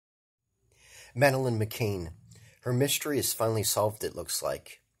Madeleine McCann. Her mystery is finally solved, it looks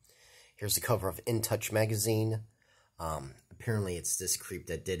like. Here's the cover of In Touch magazine. Apparently it's this creep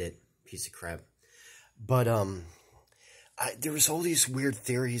that did it. Piece of crap. But, there was all these weird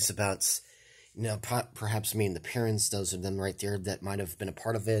theories about, perhaps me and the parents, those of them right there that might have been a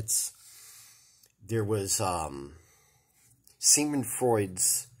part of it. There was, Sigmund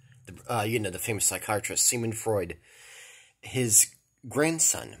Freud's, the famous psychiatrist, Sigmund Freud, his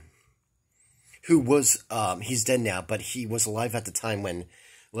grandson, who was, he's dead now, but he was alive at the time when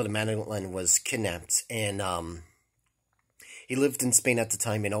little Madeleine was kidnapped, and, he lived in Spain at the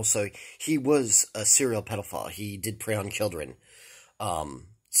time, and also, he was a serial pedophile. He did prey on children.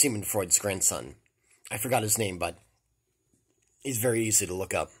 Sigmund Freud's grandson. I forgot his name, but he's very easy to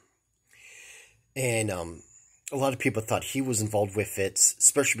look up. And, a lot of people thought he was involved with it,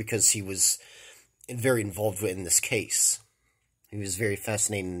 especially because he was very involved in this case. He was very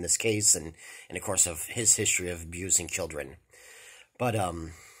fascinated in this case, and of course, of his history of abusing children. But,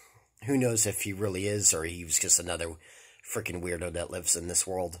 who knows if he really is, or he was just another freaking weirdo that lives in this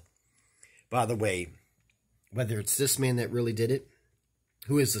world. By the way, whether it's this man that really did it,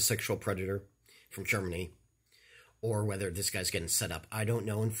 who is the sexual predator from Germany, or whether this guy's getting set up, I don't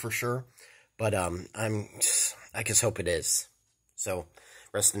know for sure. But, I just hope it is. So,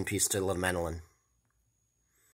 rest in peace to little Madeleine.